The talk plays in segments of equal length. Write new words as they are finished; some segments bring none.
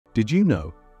Did you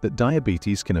know that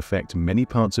diabetes can affect many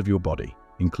parts of your body,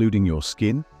 including your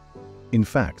skin? In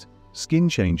fact, skin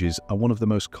changes are one of the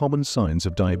most common signs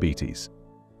of diabetes.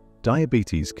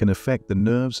 Diabetes can affect the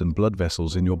nerves and blood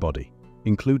vessels in your body,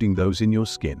 including those in your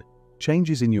skin.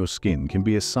 Changes in your skin can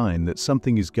be a sign that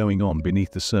something is going on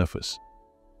beneath the surface.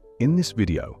 In this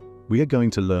video, we are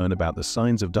going to learn about the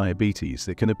signs of diabetes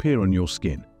that can appear on your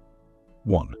skin.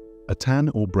 1. A tan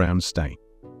or brown stain.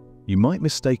 You might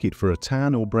mistake it for a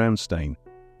tan or brown stain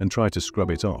and try to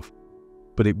scrub it off,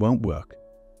 but it won't work.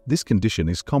 This condition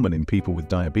is common in people with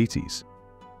diabetes.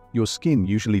 Your skin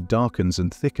usually darkens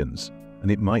and thickens,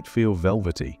 and it might feel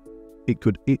velvety. It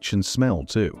could itch and smell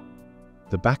too.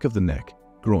 The back of the neck,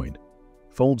 groin,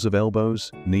 folds of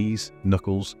elbows, knees,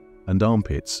 knuckles, and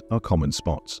armpits are common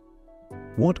spots.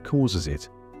 What causes it?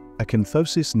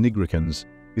 Acanthosis nigricans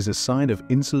is a sign of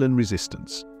insulin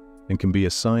resistance and can be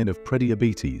a sign of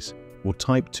prediabetes or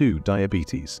type 2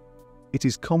 diabetes. It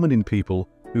is common in people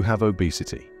who have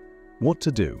obesity. What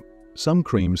to do? Some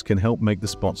creams can help make the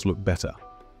spots look better,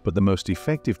 but the most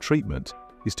effective treatment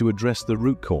is to address the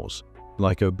root cause,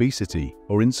 like obesity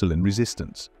or insulin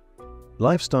resistance.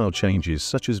 Lifestyle changes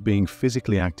such as being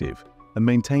physically active and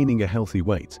maintaining a healthy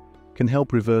weight can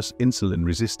help reverse insulin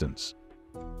resistance.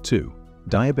 2.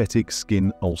 Diabetic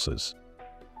skin ulcers.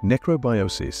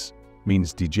 Necrobiosis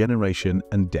means degeneration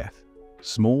and death.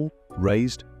 Small,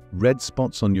 raised, red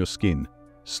spots on your skin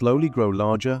slowly grow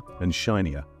larger and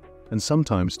shinier and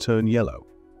sometimes turn yellow.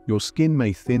 Your skin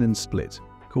may thin and split,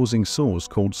 causing sores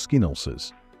called skin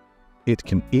ulcers. It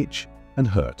can itch and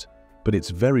hurt, but it's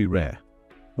very rare.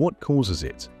 What causes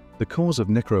it? The cause of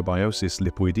necrobiosis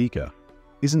lipoidica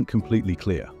isn't completely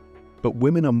clear, but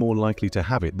women are more likely to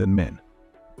have it than men.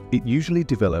 It usually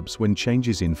develops when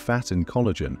changes in fat and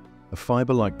collagen, a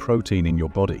fiber-like protein in your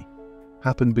body,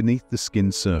 happen beneath the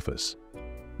skin's surface.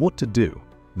 What to do?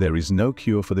 There is no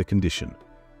cure for the condition,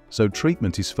 so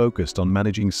treatment is focused on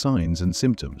managing signs and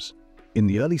symptoms. In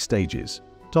the early stages,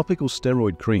 topical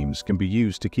steroid creams can be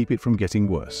used to keep it from getting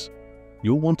worse.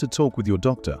 You'll want to talk with your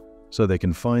doctor so they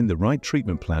can find the right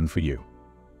treatment plan for you.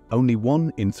 Only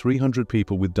 1 in 300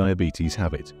 people with diabetes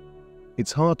have it.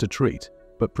 It's hard to treat,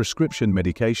 but prescription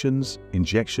medications,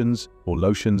 injections, or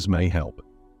lotions may help.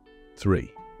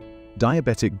 3.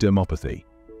 Diabetic dermopathy,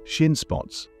 shin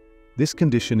spots. This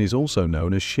condition is also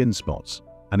known as shin spots,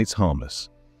 and it's harmless.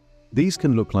 These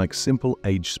can look like simple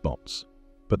age spots,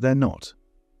 but they're not.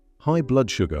 High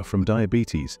blood sugar from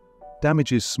diabetes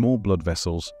damages small blood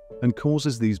vessels and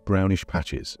causes these brownish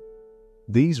patches.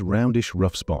 These roundish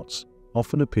rough spots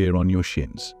often appear on your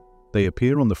shins. They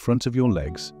appear on the front of your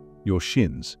legs, your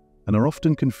shins, and are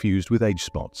often confused with age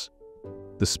spots.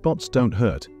 The spots don't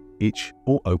hurt, itch,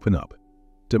 or open up.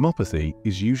 Dermopathy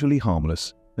is usually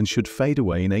harmless and should fade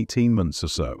away in 18 months or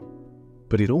so,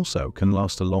 but it also can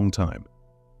last a long time.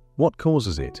 What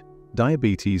causes it?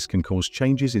 Diabetes can cause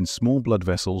changes in small blood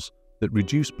vessels that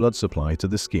reduce blood supply to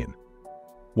the skin.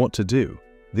 What to do?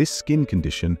 This skin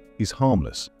condition is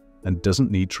harmless and doesn't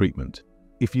need treatment.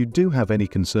 If you do have any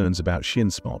concerns about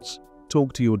shin spots,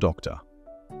 talk to your doctor.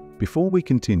 Before we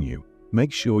continue,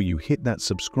 make sure you hit that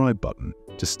subscribe button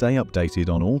to stay updated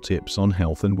on all tips on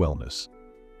health and wellness.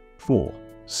 4.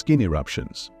 Skin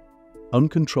eruptions.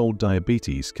 Uncontrolled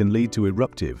diabetes can lead to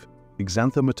eruptive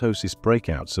xanthomatosis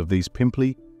breakouts of these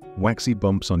pimply, waxy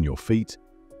bumps on your feet,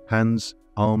 hands,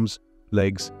 arms,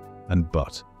 legs, and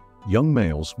butt. Young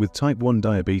males with type 1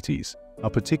 diabetes are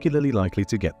particularly likely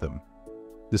to get them.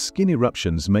 The skin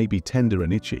eruptions may be tender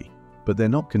and itchy, but they're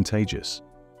not contagious.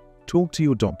 Talk to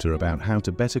your doctor about how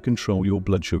to better control your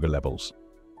blood sugar levels.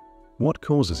 What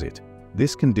causes it?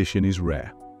 This condition is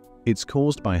rare. It's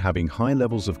caused by having high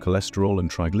levels of cholesterol and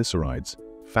triglycerides,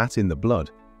 fat in the blood.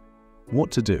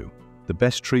 What to do? The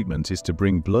best treatment is to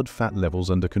bring blood fat levels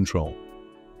under control.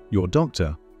 Your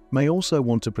doctor may also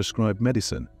want to prescribe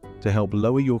medicine to help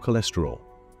lower your cholesterol.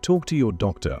 Talk to your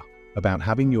doctor about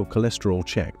having your cholesterol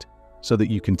checked so that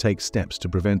you can take steps to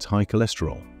prevent high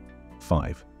cholesterol.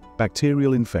 5.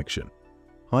 Bacterial infection.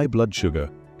 High blood sugar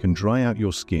can dry out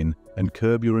your skin and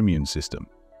curb your immune system.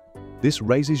 This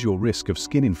raises your risk of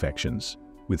skin infections,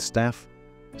 with staph,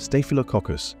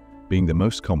 staphylococcus being the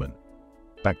most common.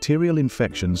 Bacterial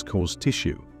infections cause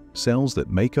tissue, cells that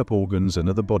make up organs and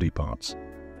other body parts,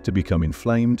 to become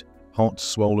inflamed, hot,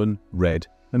 swollen, red,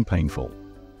 and painful.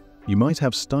 You might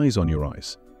have styes on your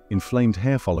eyes, inflamed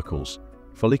hair follicles,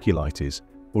 folliculitis,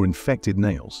 or infected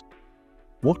nails.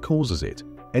 What causes it?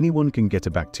 Anyone can get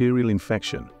a bacterial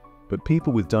infection, but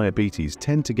people with diabetes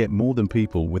tend to get more than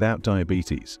people without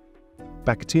diabetes.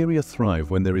 Bacteria thrive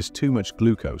when there is too much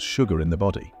glucose sugar in the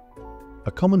body.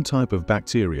 A common type of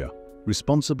bacteria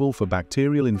responsible for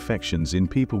bacterial infections in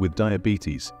people with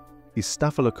diabetes, is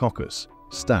Staphylococcus,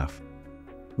 Staph.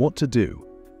 What to do?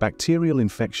 Bacterial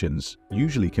infections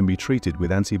usually can be treated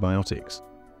with antibiotics.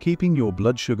 Keeping your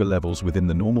blood sugar levels within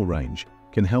the normal range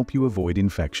can help you avoid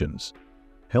infections.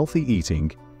 Healthy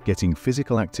eating, getting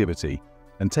physical activity,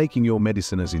 and taking your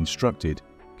medicine as instructed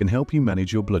can help you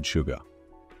manage your blood sugar.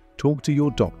 Talk to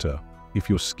your doctor if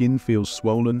your skin feels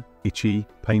swollen, itchy,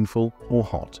 painful, or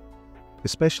hot,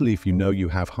 especially if you know you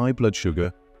have high blood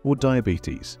sugar or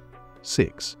diabetes.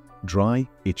 6. Dry,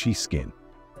 itchy skin.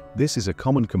 This is a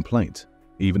common complaint,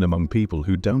 even among people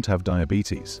who don't have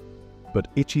diabetes. But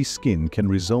itchy skin can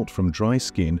result from dry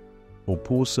skin or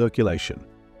poor circulation,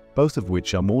 both of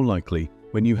which are more likely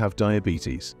when you have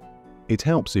diabetes. It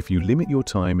helps if you limit your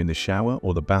time in the shower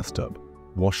or the bathtub,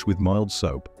 wash with mild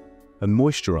soap, and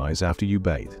moisturize after you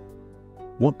bathe.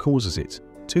 What causes it?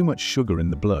 Too much sugar in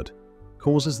the blood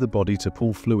causes the body to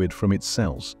pull fluid from its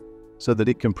cells so that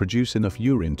it can produce enough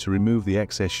urine to remove the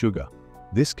excess sugar.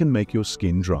 This can make your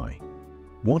skin dry.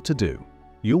 What to do?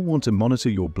 You'll want to monitor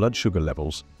your blood sugar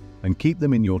levels and keep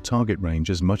them in your target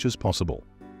range as much as possible.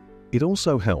 It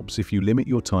also helps if you limit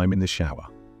your time in the shower,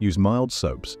 use mild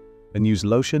soaps, and use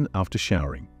lotion after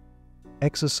showering.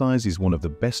 Exercise is one of the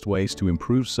best ways to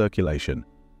improve circulation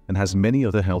and has many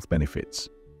other health benefits.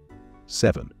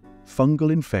 7.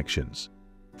 Fungal infections.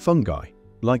 Fungi,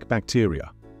 like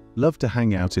bacteria, love to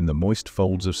hang out in the moist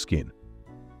folds of skin.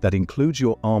 That includes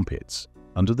your armpits,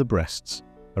 under the breasts,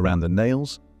 around the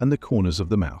nails, and the corners of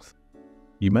the mouth.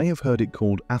 You may have heard it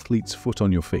called athlete's foot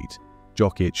on your feet,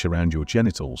 jock itch around your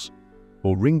genitals,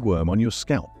 or ringworm on your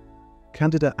scalp.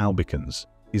 Candida albicans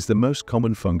is the most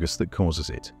common fungus that causes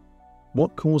it.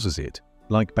 What causes it?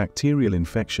 Like bacterial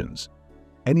infections,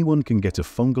 anyone can get a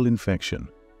fungal infection,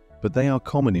 but they are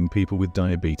common in people with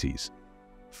diabetes.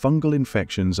 Fungal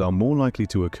infections are more likely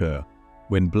to occur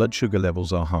when blood sugar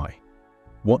levels are high.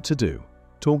 What to do?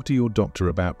 Talk to your doctor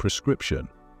about prescription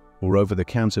or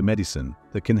over-the-counter medicine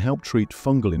that can help treat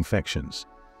fungal infections.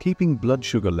 Keeping blood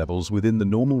sugar levels within the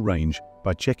normal range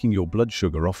by checking your blood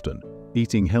sugar often,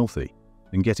 eating healthy,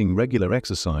 and getting regular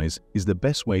exercise is the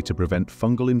best way to prevent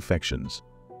fungal infections.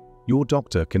 Your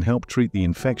doctor can help treat the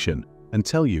infection and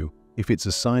tell you if it's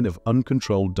a sign of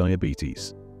uncontrolled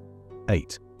diabetes.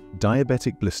 8.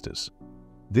 Diabetic blisters.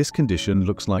 This condition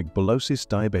looks like bullosis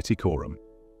diabeticorum.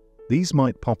 These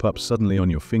might pop up suddenly on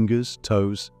your fingers,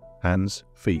 toes, hands,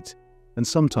 feet, and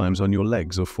sometimes on your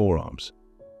legs or forearms.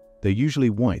 They're usually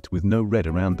white with no red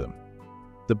around them.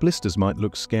 The blisters might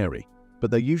look scary, but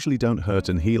they usually don't hurt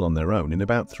and heal on their own in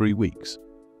about 3 weeks.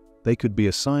 They could be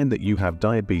a sign that you have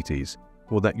diabetes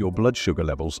or that your blood sugar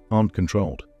levels aren't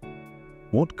controlled.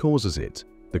 What causes it?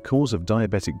 The cause of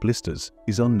diabetic blisters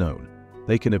is unknown.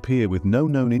 They can appear with no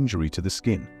known injury to the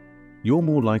skin. You're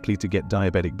more likely to get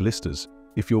diabetic blisters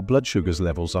if your blood sugar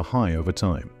levels are high over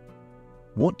time.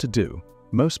 What to do?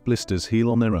 Most blisters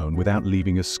heal on their own without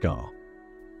leaving a scar.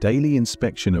 Daily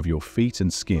inspection of your feet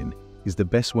and skin is the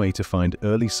best way to find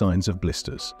early signs of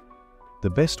blisters. The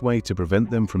best way to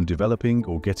prevent them from developing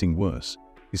or getting worse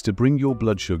is to bring your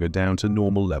blood sugar down to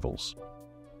normal levels.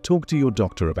 Talk to your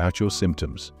doctor about your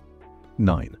symptoms.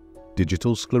 9.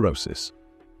 Digital sclerosis.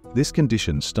 This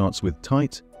condition starts with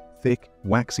tight, thick,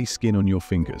 waxy skin on your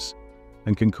fingers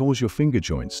and can cause your finger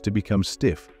joints to become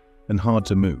stiff and hard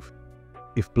to move.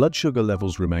 If blood sugar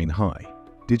levels remain high,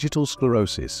 digital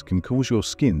sclerosis can cause your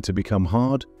skin to become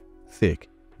hard, thick,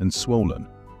 and swollen,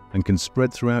 and can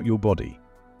spread throughout your body.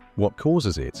 What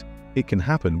causes it? It can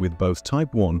happen with both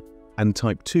type 1 and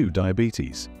type 2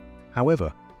 diabetes.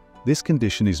 However, this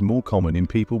condition is more common in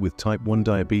people with type 1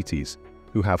 diabetes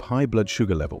who have high blood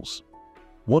sugar levels.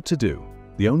 What to do?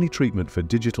 The only treatment for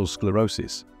digital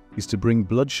sclerosis is to bring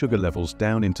blood sugar levels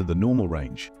down into the normal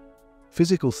range.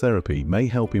 Physical therapy may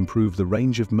help improve the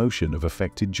range of motion of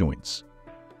affected joints.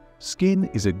 Skin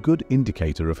is a good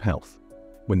indicator of health.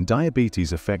 When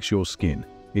diabetes affects your skin,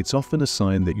 it's often a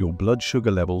sign that your blood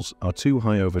sugar levels are too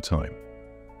high over time.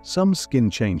 Some skin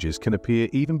changes can appear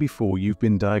even before you've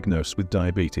been diagnosed with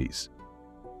diabetes.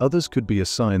 Others could be a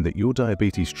sign that your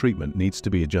diabetes treatment needs to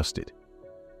be adjusted.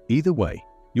 Either way,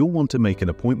 you'll want to make an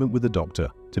appointment with a doctor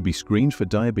to be screened for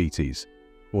diabetes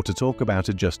or to talk about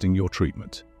adjusting your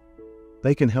treatment.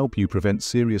 They can help you prevent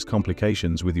serious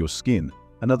complications with your skin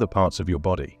and other parts of your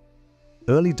body.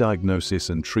 Early diagnosis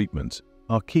and treatment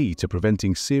are key to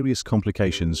preventing serious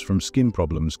complications from skin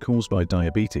problems caused by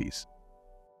diabetes.